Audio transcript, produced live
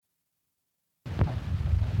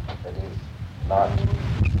that is not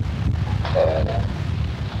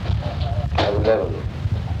available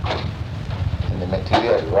in the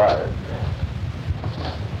material world,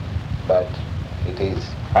 but it is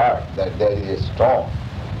heard that there is a stone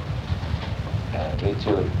which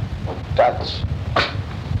you touch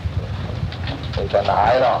with an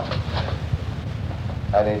iron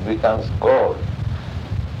and it becomes gold.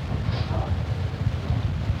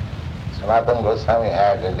 Sanatana Goswami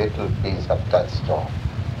had a little piece of that stone.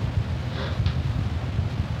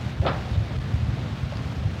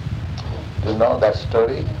 Do you know that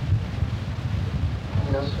story?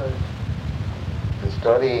 No, sir. The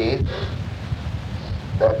story is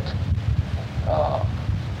that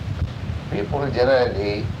people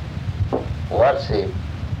generally worship,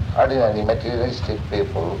 ordinary materialistic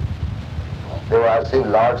people, they worship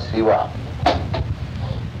Lord Shiva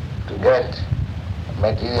to get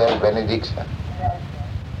material benediction.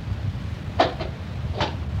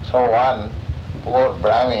 So one poor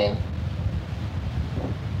Brahmin,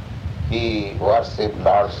 he worshipped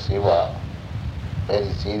Lord Shiva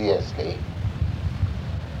very seriously.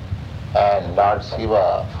 And Lord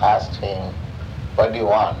Shiva asked him, "What do you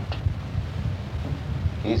want?"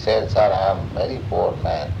 He said, "Sir, I am a very poor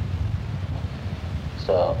man.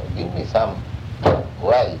 So give me some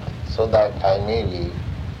wealth so that I may be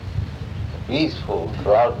peaceful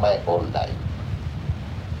throughout my whole life."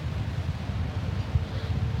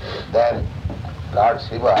 Then Lord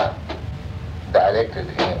Shiva directed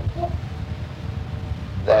him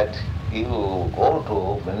that you go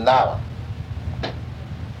to Vrindavan.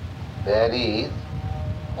 There is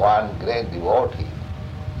one great devotee,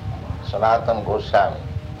 Sanatana Goswami.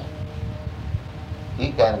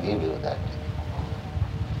 He can give you that.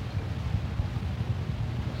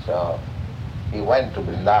 So he went to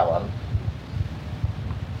Vrindavan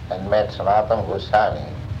and met Sanatana Goswami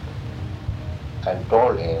and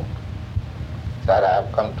told him, "Sir, I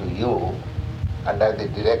have come to you under the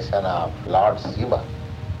direction of Lord Shiva.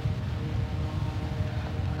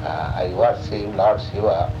 I worship Lord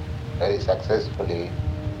Shiva very successfully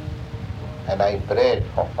and I prayed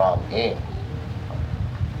from him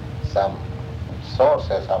some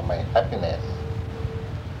sources of my happiness.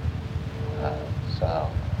 So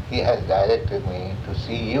he has directed me to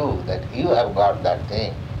see you, that you have got that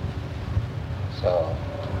thing. So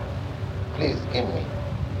please give me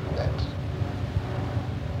that."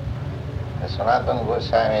 And Sanatana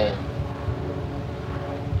Goswami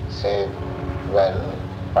said, "Well,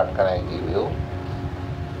 what can I give you?"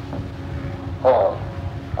 "Oh,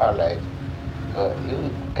 all right.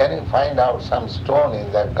 Can you find out some stone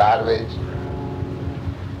in that garbage?"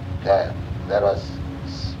 There was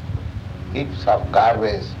heaps of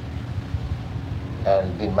garbage,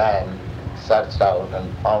 and the man searched out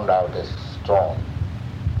and found out a stone.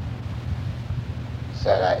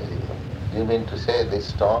 Said, "You mean to say this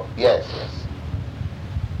stone?" "Yes, yes."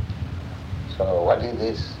 "So what is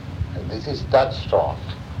this?" "This is touchstone.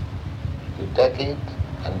 You take it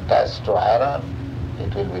and touch to iron,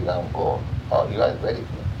 it will become gold." "Oh, you are very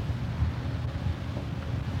good."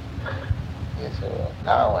 Yes,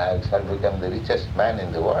 now I shall become the richest man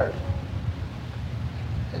in the world.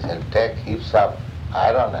 I shall take heaps of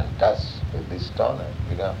iron and touch with this stone and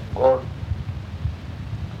become gold.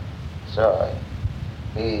 So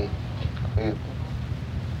he, with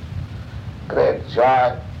great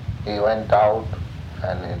joy, he went out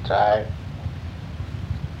and he tried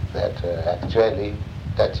that actually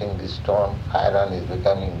touching the stone, iron is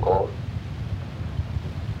becoming gold.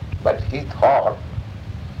 But he thought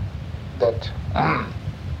that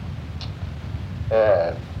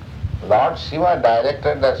Lord Shiva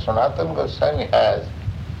directed that Sanatana Goswami has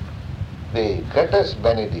the greatest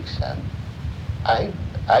benediction. I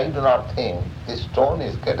do not think this stone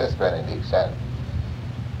is greatest benediction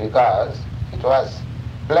because it was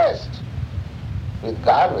blessed with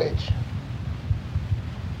garbage.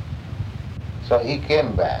 So he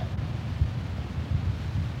came back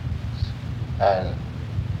and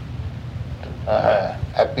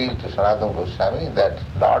appealed to Sanatana Goswami that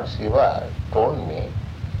Lord Shiva told me,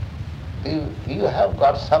 you have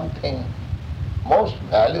got something most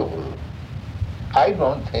valuable. I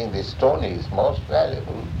don't think this stone is most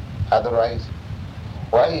valuable. Otherwise,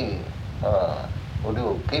 why would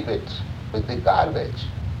you keep it with the garbage?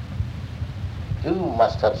 You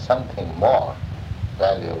must have something more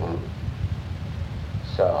valuable.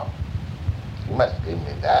 So you must give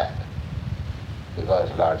me that,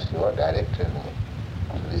 because Lord Shiva directed me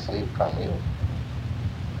to receive from you.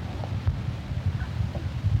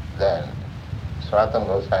 Then Sanatana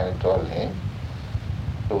Goswami told him,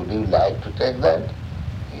 "Would you like to take that?"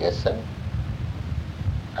 "Yes, sir.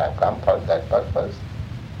 I have come for that purpose."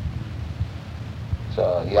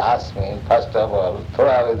 So he asked me, first of all, throw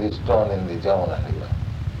away the stone in the Jamuna river.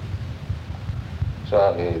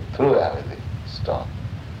 So he threw away the stone.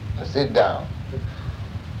 Now sit down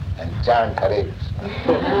and chant Hare Krishna.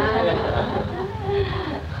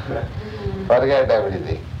 Forget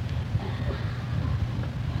everything.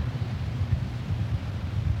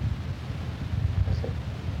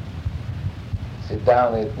 Sit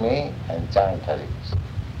down with me and chant Hare Krishna.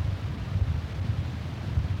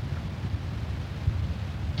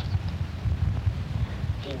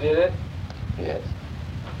 He did it? Yes.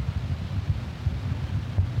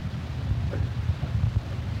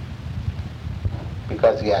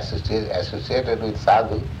 Because he associated with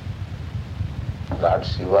sadhu, Lord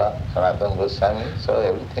Shiva, Sanatana Goswami, so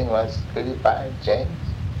everything was purified, changed.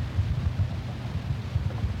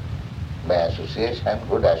 By association,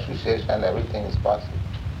 good association, everything is possible.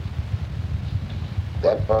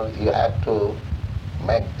 Therefore, you have to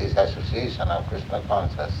make this association of Krishna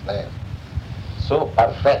consciousness so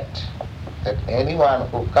perfect that anyone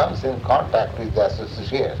who comes in contact with the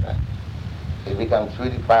association, he becomes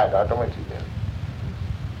purified automatically.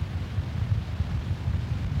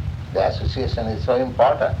 The association is so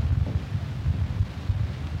important.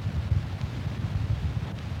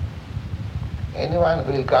 Anyone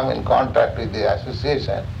who will come in contact with the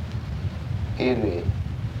association, he will be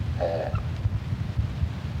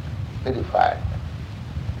purified.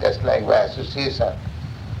 Just like by association,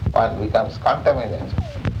 one becomes contaminated.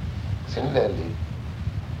 Similarly,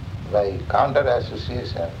 by counter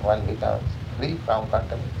association, one becomes free from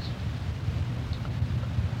contamination.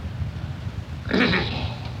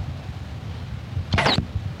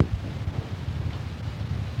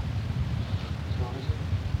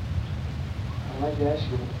 I'd like to ask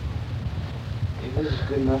you, if this is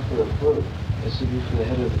good enough for the foot, this would be for the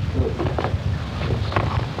head of the foot.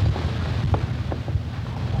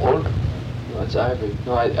 Gold? No, it's ivory.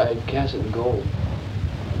 No, I cast it in gold.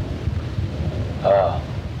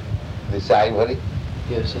 This ivory?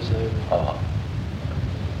 Yes, that's ivory.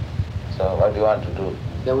 So what do you want to do?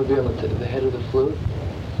 That would be on the head of the flute?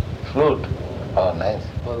 Flute? Oh, nice.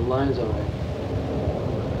 Oh, the line's all right.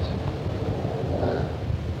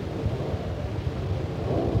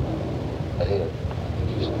 Very good.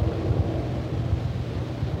 Thank you, sir.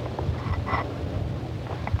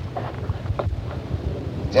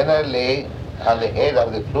 Generally, on the head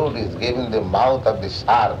of the flute is given the mouth of the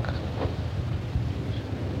shark.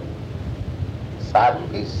 Shark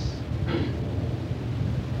fish.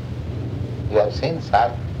 You have seen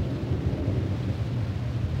shark?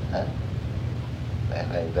 Huh?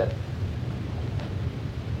 Like that.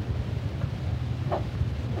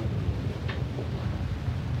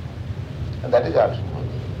 And that is also good.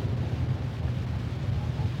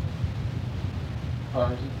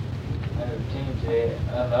 I obtained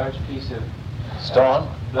a large piece of Stone?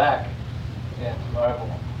 black, yeah, marble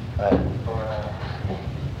Right.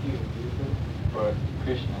 for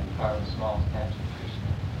Krishna, carve a small statue of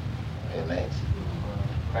Krishna Very nice.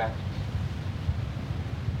 for practice.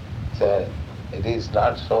 So it is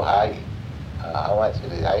not so high. How much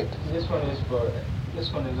it is height? This one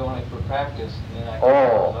is only for practice, and then I can Oh.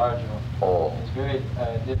 carve a larger one. Oh, It's very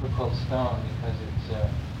difficult stone because it's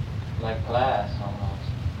like glass almost.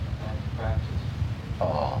 I have to practice.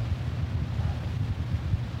 oh.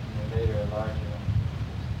 And then later a larger one.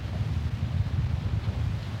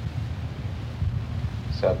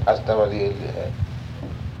 So first of all,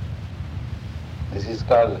 this is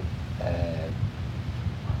called,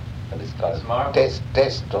 what is called? It's marble. Test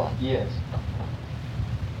stone. Yes.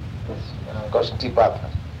 It's Kostipatha.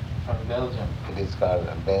 from Belgium. It is called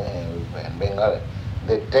in Bengal.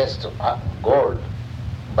 They test gold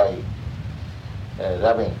by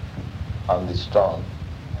rubbing on the stone.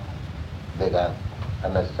 They can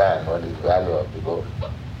understand what is the value of the gold.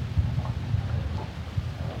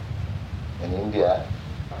 In India,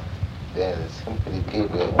 they simply keep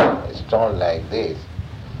a stone like this,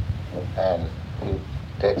 and you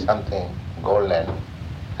take something golden,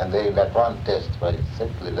 and they will at once test by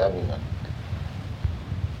simply rubbing on it.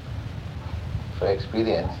 So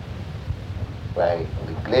experience, by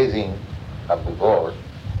the glazing of the gold,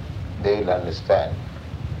 they will understand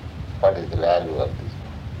what is the value of this.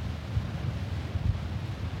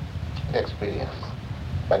 Experience.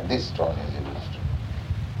 But this stone is used.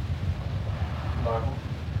 Marble.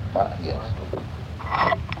 Yes.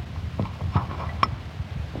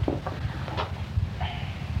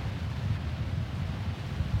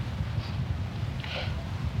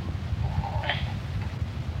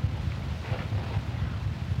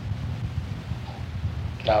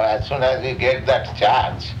 Now, as soon as we get that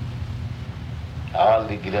charge, all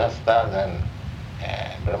the grihasthas and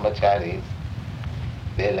brahmacharis,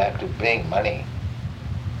 they'll have to bring money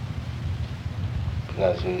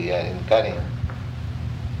because we are incurring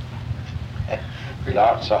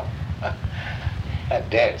lots of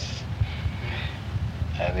debts,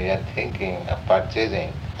 and we are thinking of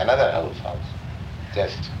purchasing another house also,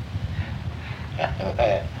 just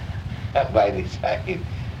by the side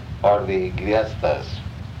for the grihasthas.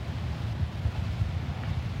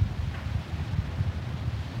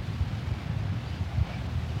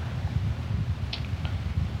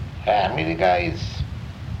 America is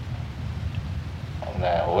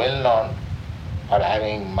well known for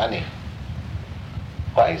having money.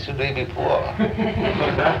 Why should we be poor?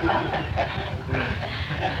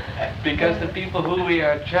 Because the people who we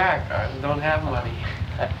attract don't have money.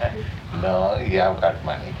 No, you have got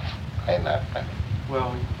money. Why not money?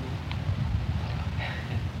 Well,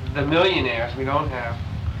 the millionaires we don't have.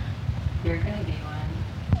 You're going to be one.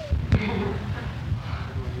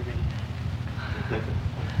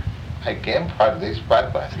 I came for this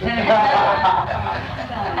purpose.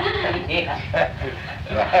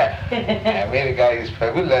 America is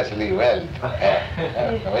fabulously wealthy.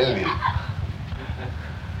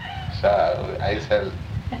 So I shall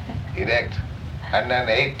erect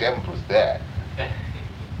 108 temples there.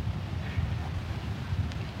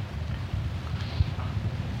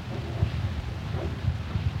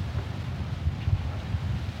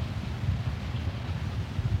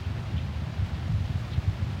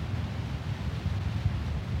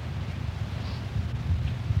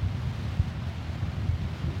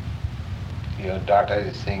 Your daughter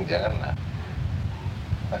is seeing Jagannath.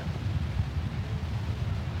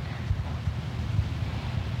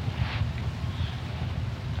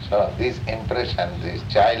 So this impression, this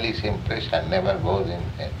childish impression never goes in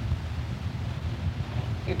vain.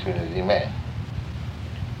 It will remain.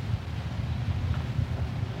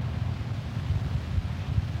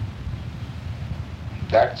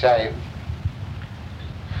 That child,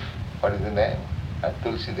 what is the name?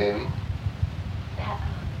 Tulsi Devi?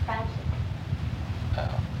 Francis.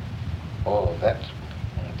 Oh, that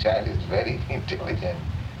child is very intelligent.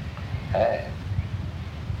 It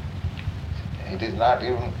is not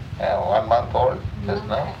even 1 month old just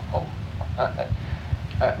now. Oh.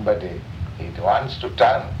 But it wants to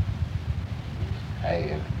turn.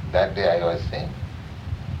 That day I was saying,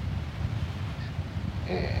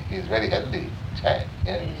 he is very healthy child.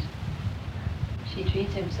 Yes. She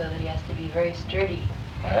treats him so that he has to be very sturdy.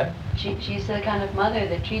 Huh? She's the kind of mother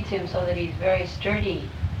that treats him so that he's very sturdy.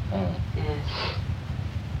 Mm. Yes.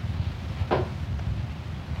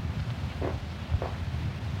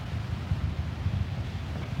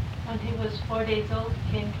 When he was 4 days old,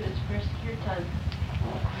 he came to his first kirtan.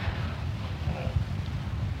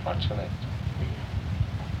 What's your name?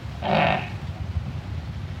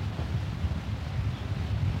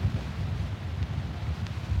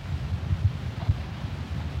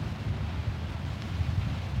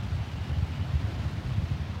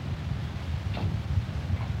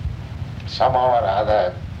 Somehow or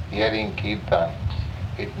other, hearing kirtan,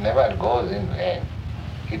 it never goes in vain.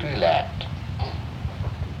 It will act.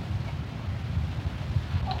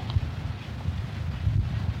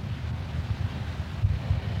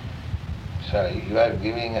 So you are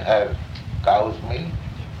giving her cow's milk.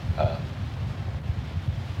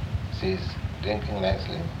 She is drinking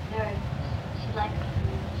nicely. Very. She likes it.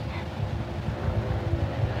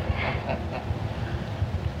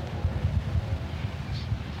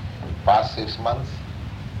 Past 6 months?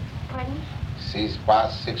 Pardon? She's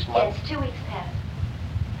past 6 months? Yes, 2 weeks past.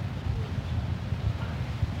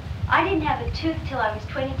 I didn't have a tooth till I was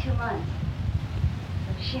 22 months.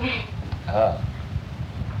 So she... Ah.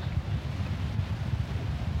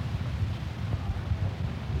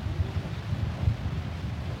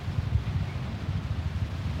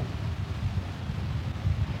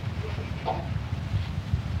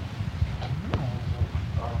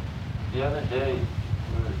 The other day,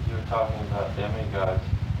 you were talking about demigods,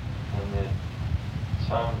 and that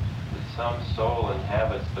some soul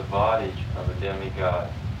inhabits the body of a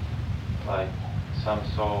demigod. Like some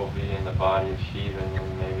soul will be in the body of Shiva, and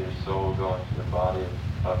then maybe the soul will go into the body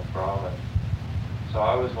of Brahman. So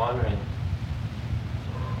I was wondering,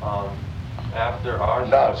 after our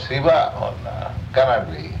No, Shiva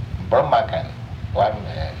cannot be. Brahma can. One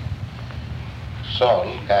soul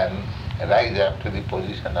can rise up to the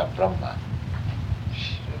position of Brahma.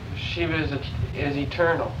 Shiva is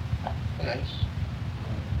eternal. Yes.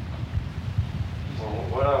 Well,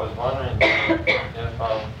 what I was wondering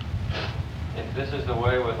if this is the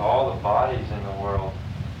way with all the bodies in the world,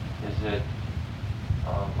 is it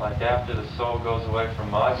like after the soul goes away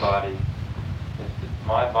from my body,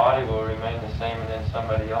 my body will remain the same and then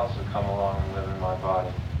somebody else will come along and live in my body.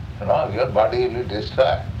 No, your body will be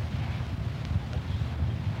destroyed.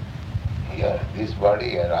 Here, this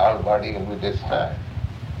body and all body will be destroyed.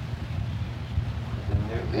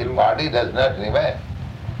 The body does not remain.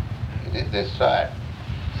 It is destroyed.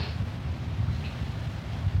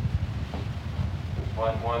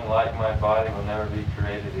 One like my body will never be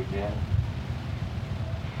created again.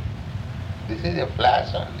 This is a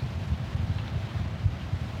flash only.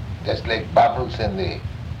 Just like bubbles in the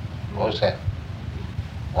ocean.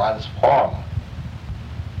 Once form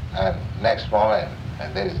and next moment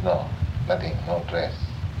and there is nothing, no trace.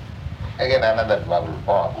 Again another bubble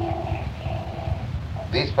form.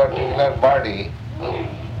 This particular body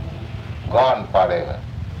gone forever.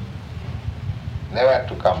 Never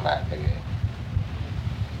to come back again.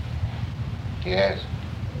 Yes.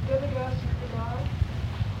 The demigods is the God?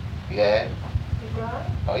 Yes. The God?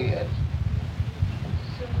 Oh yes.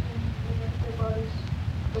 So the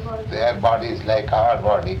bodies. Their body is like our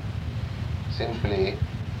body. Simply,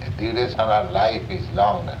 the duration of life is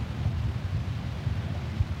longer.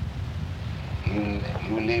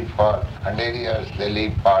 You live for 100 years, they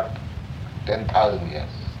live for 10,000 years.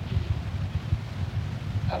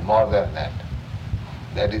 And more than that.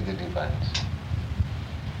 That is the difference.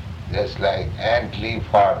 Just like ant live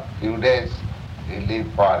for few days, we live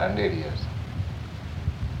for 100 years.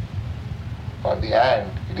 For the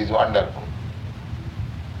ant, it is wonderful.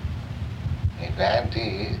 If ant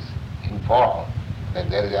is informed that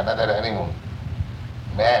there is another animal,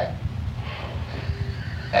 man,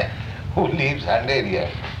 who lives 100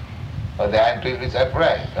 years, for the ant will be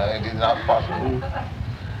surprised. No, it is not possible.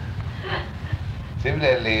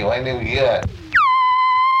 Similarly, when you hear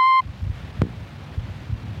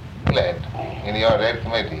in your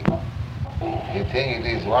arithmetic, you think it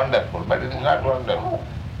is wonderful, but it is not wonderful.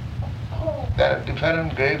 There are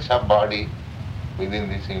different grades of body within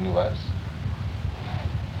this universe.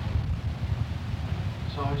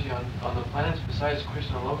 So actually, on the planets besides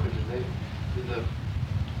Krishna Loka,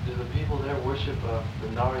 do the people there worship the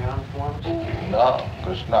Narayan forms? No,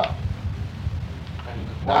 Krishna.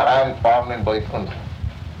 And Narayan form in Vaikuntha.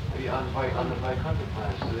 On the Vaikuntha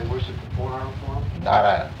planets, do they worship the four-arm form?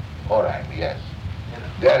 Narayan, four-hand, yes. And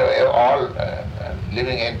They are all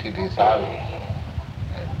living entities, all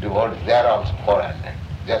devotees. They are also four-handed,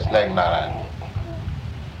 just like Narayan.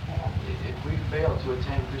 if we fail to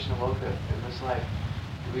attain Krishna Loka in this life,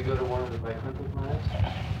 do we go to one of the Vaikuntha planets?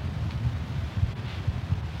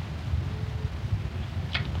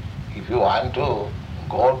 If you want to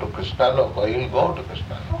go to Krishna Loka, you will go to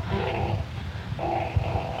Krishna Loka.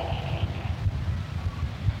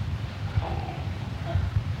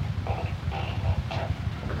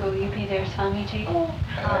 Will you be there, Swamiji?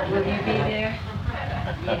 Will you be there?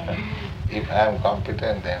 Yeah. If I am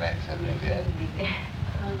competent, then I shall be there. Will be there.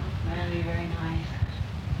 Oh, that would be very nice.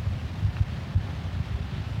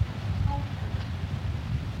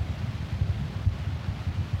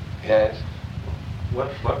 Yes.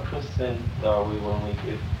 What percent are we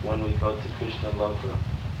when we go to Krishna Loka?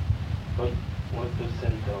 What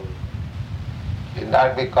percent are we? Will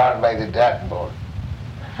not be caught by the dashboard.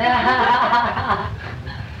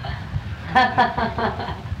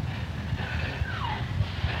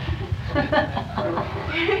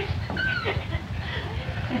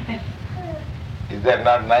 Is that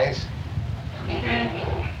not nice?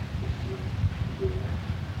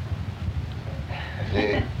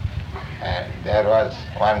 There was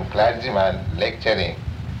one clergyman lecturing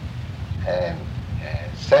in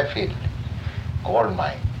Sheffield gold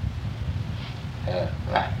mine.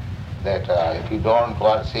 That if you don't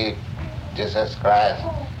worship Jesus Christ,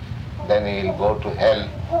 then you will go to hell.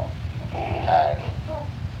 And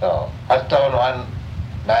so, first of all, one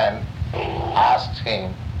man asked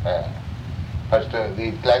him, first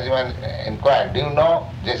the clergyman inquired, do you know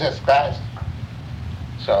Jesus Christ?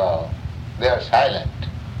 So, they were silent.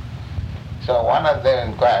 So one of them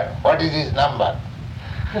inquired, what is his number?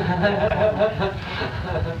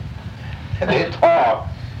 They thought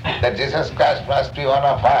that Jesus Christ must be one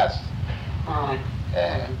of us.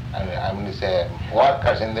 I mean, say,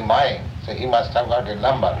 workers in the mine, so he must have got a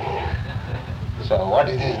number. So what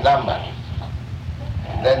is his number?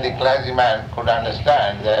 Then the clergyman could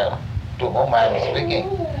understand to whom I am speaking.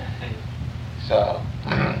 So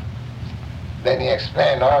then he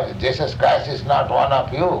explained, oh, Jesus Christ is not one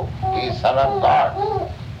of you. He is Son of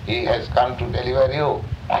God. He has come to deliver you.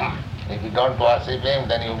 If you don't worship him,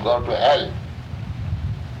 then you go to hell.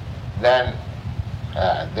 Then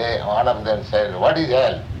one of them said, what is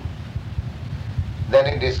hell? Then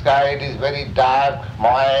he described it is very dark,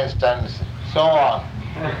 moist, and so on.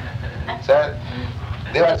 So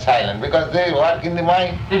They were silent because they work in the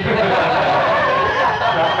mind.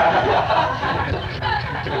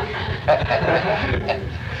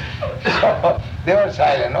 So they were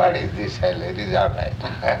silent. What is this hell? It is all right.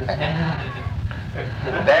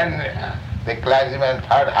 Then the clergyman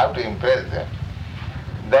thought how to impress them.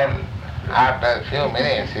 Then after a few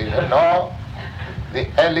minutes he said, no, the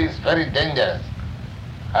hell is very dangerous.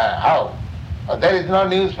 How? Oh, there is no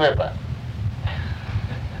newspaper.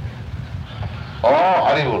 Oh,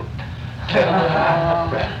 horrible.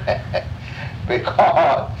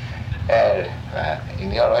 Because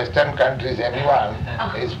in your Western countries everyone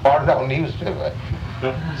is fond of newspaper.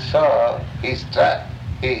 So he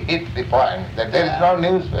hit the point that there is no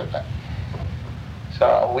newspaper.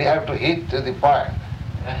 So we have to hit to the point.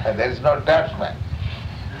 And there is no attachment.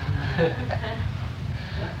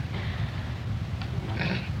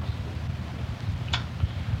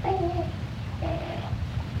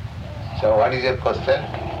 So what is your question?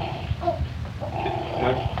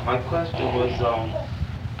 My question was,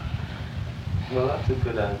 well, that's a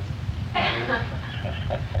good answer.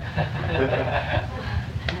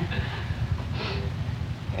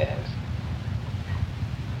 Yes.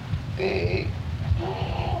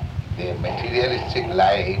 The materialistic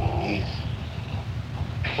life is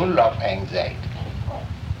full of anxiety.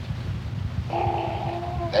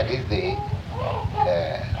 That is the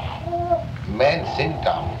main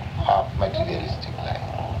symptom of materialistic life.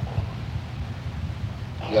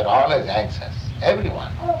 You are always anxious,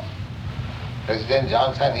 everyone. President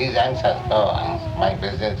Johnson is anxious. Oh, my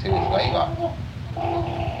presidency is going on.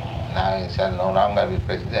 Now he shall no longer be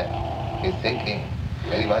president. He is thinking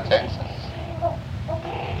very much anxious.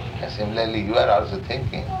 And similarly, you are also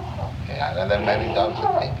thinking. Another man is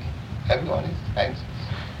also thinking. Everyone is anxious.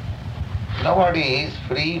 Nobody is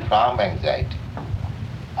free from anxiety.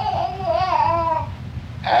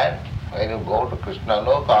 And when you go to Krishna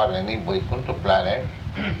Loka or any Vaikuntha planet,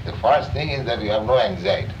 the first thing is that you have no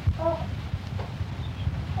anxiety.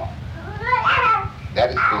 That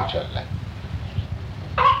is spiritual life.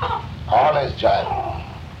 All is joy.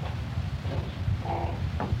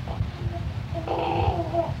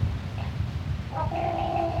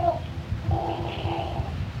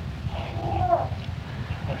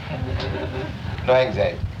 No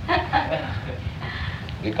anxiety.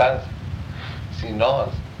 Because she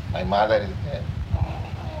knows my mother is there.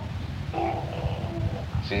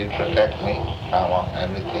 She will protect me from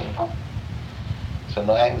everything. So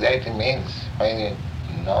no anxiety means when you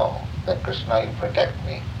know that Krishna will protect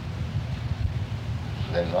me,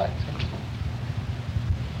 then no anxiety.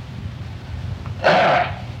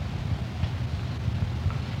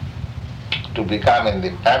 To become in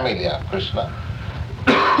the family of Krishna,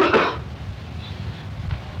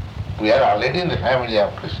 we are already in the family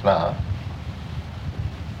of Krishna,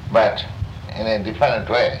 but in a different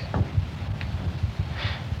way.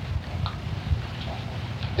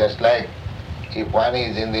 Just like if one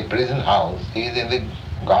is in the prison house, he is in the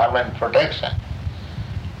government protection,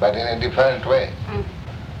 but in a different way.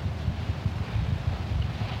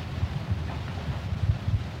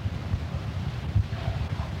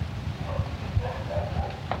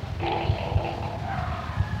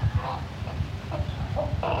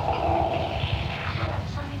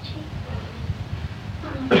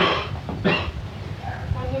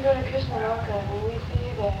 When you go to Krishna Loka, when we see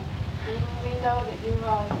you there, we know that you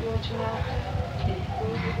are your master. We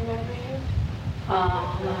remember you.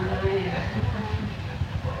 Oh, nice.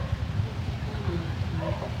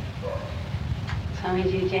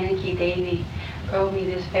 Swamiji Janaki Devi wrote me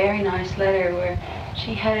this very nice letter where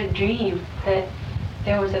she had a dream that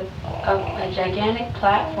there was a gigantic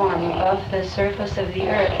platform above the surface of the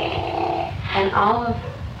earth, and all of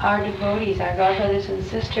our devotees, our godbrothers and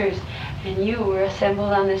sisters, and you were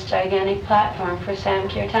assembled on this gigantic platform for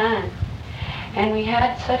Sankirtan. And we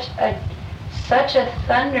had such a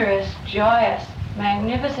thunderous, joyous,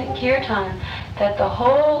 magnificent kirtan that the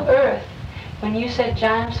whole earth, when you said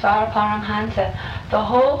Jam Svar Paramhansa, the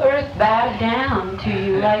whole earth bowed down to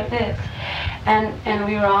you like this. And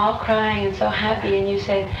we were all crying and so happy, and you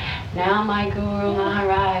said, now my Guru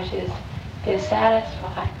Maharaj is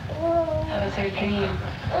satisfied. That was her dream.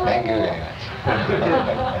 Thank you very much.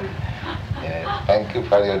 Yes, thank you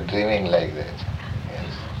for your dreaming like that.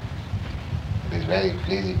 Yes. It is very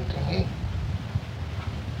pleasing to me.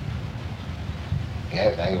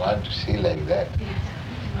 Yes, I want to see like that.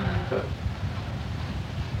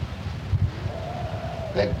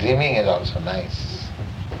 That dreaming is also nice.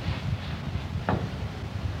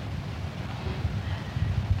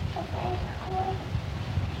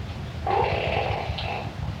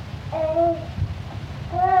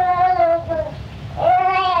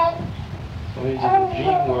 So the dream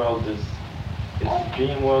world is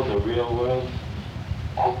dream world the real world?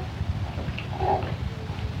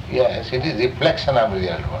 Yes, it is reflection of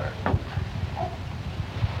real world.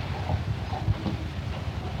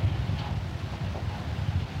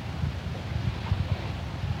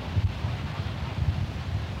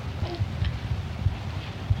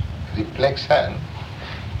 Reflection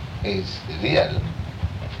is real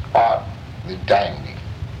or the time being.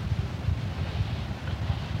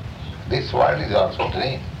 This world is also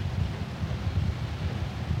dream.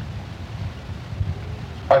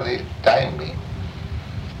 For the time being.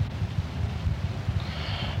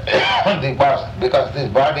 Because this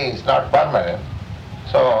body is not permanent,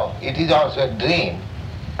 so it is also a dream.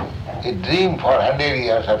 A dream for 100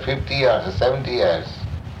 years or 50 years or 70 years,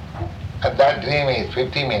 and that dream is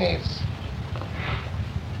 50 minutes.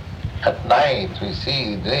 At night we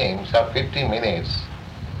see dreams of 50 minutes,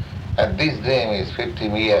 and this dream is 50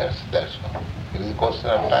 years, that's all. It is a question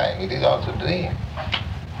of time. It is also dream.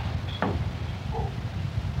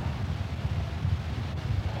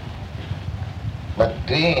 But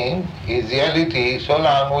dream is reality so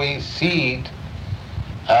long we see it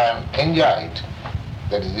and enjoy it.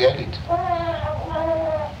 That is reality.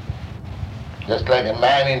 Just like a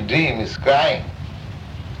man in dream is crying.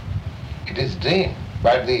 It is dream,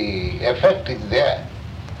 but the effect is there.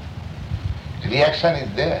 Reaction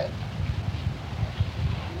is there.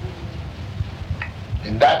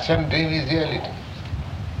 In that sense, dream is reality.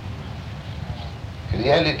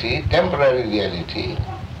 Reality, temporary reality,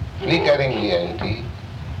 flickering reality.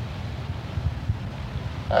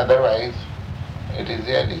 Otherwise, it is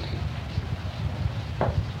reality.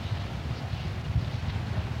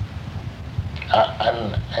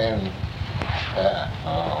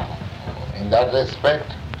 In that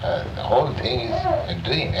respect, the whole thing is a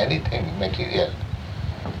dream. Anything material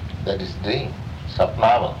that is dream,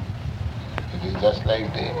 sapnava. It is just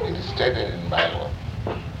like dream. It is stated in Bible.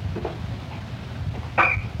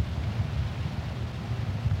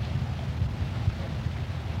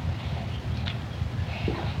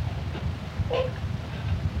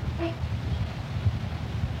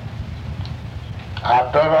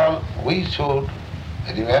 After all, we should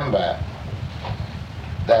remember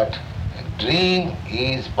that dream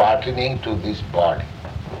is pertaining to this body.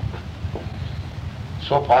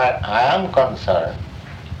 So far I am concerned,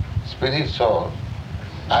 spirit soul,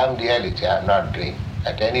 I am reality, I am not dream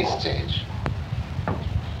at any stage.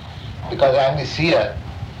 Because I am the seer.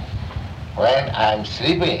 When I am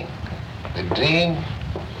sleeping, the dream,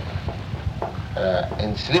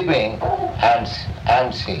 in sleeping, I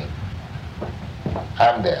am seeing. I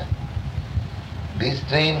am there. This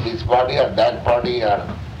dream, this body or that body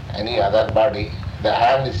or any other body,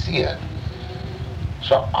 I am the seer.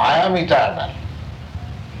 So I am eternal.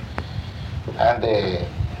 And the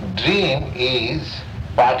dream is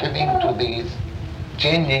pertaining to this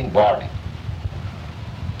changing body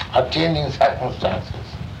or changing circumstances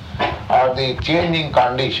or the changing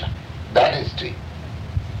condition. That is dream.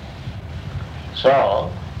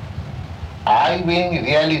 So, I being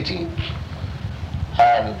reality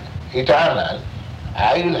and eternal,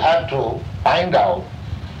 I will have to find out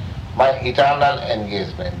my eternal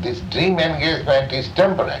engagement. This dream engagement is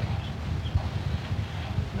temporary.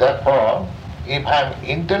 Therefore, if I am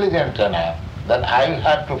intelligent enough, then I will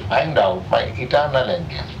have to find out my eternal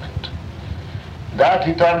engagement. That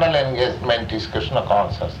eternal engagement is Krishna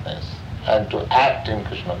consciousness, and to act in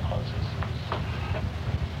Krishna consciousness.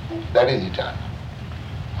 That is eternal.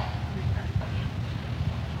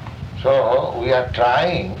 So we are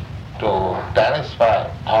trying to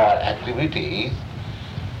transfer our activities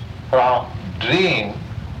from dream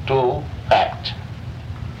to fact.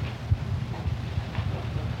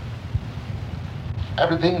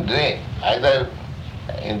 Everything dream, either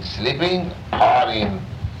in sleeping or in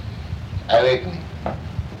awakening.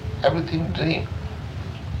 Everything dream.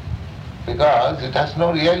 Because it has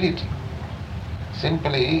no reality.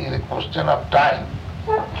 Simply is a question of time.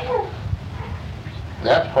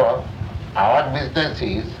 Therefore, our business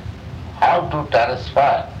is how to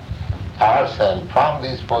transfer ourselves from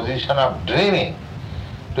this position of dreaming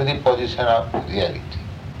to the position of reality.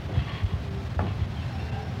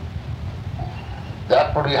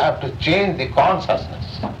 Therefore, we have to change the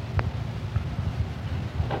consciousness.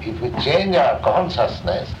 If we change our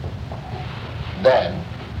consciousness, then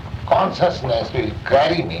consciousness will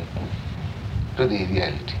carry me to the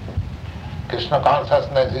reality. Krishna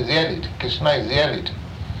consciousness is reality. Krishna is reality.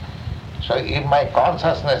 So if my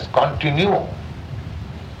consciousness continue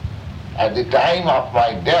at the time of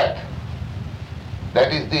my death,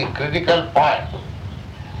 that is the critical point.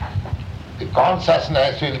 The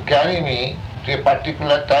consciousness will carry me to a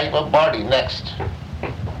particular type of body next.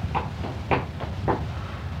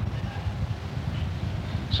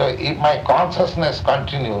 So if my consciousness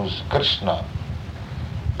continues Krishna,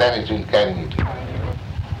 then it will carry me to it.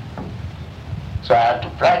 So I have to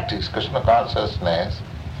practice Krishna consciousness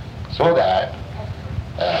so that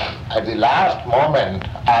at the last moment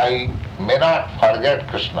I may not forget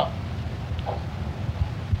Krishna.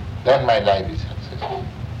 Then my life is successful.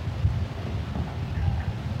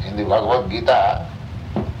 In the Bhagavad Gita,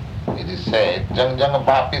 it is said, Jang jang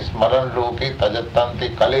papi smaran loke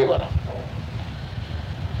tajatanti kalevaram.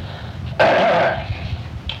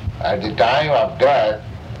 At the time of death,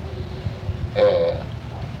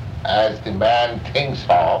 as the man thinks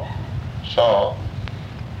of, so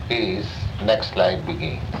his next life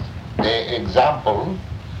begins. The example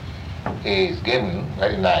is given,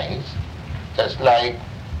 very nice, just like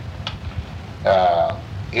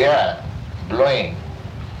air blowing.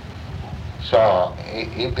 So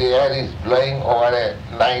if the air is blowing over a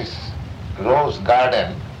nice rose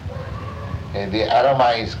garden, the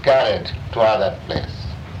aroma is carried to other place.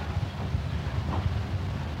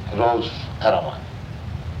 Rose aroma.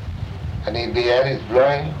 And if the air is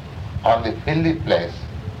blowing on the filthy place,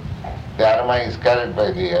 the aroma is carried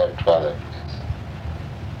by the air to other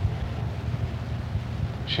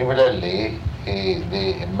place. Similarly,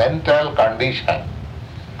 the mental condition,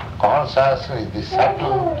 consciousness is the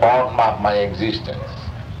subtle form of my existence.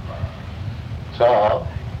 So,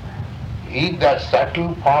 if that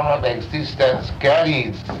subtle form of existence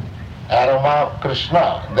carries aroma of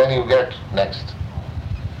Krishna, then you get next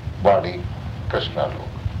body, Krishna look.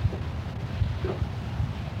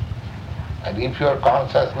 And if your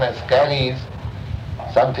consciousness carries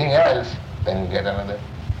something else, then you get another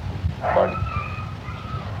body.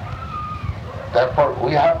 Therefore,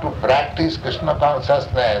 we have to practice Krishna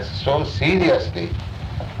consciousness so seriously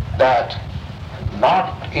that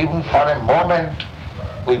not even for a moment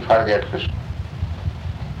we forget Krishna.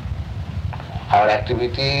 Our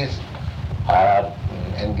activities, our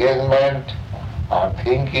engagement, our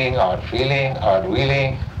thinking, our feeling, our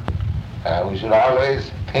willing, we should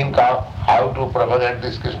always think of how to propagate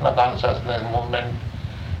this Krishna consciousness movement,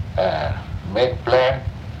 make plan,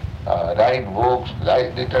 write books,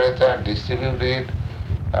 write literature, distribute it,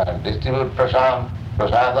 distribute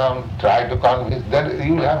prasadam, try to convince. Then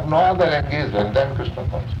you will have no other engagement than Krishna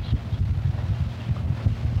consciousness.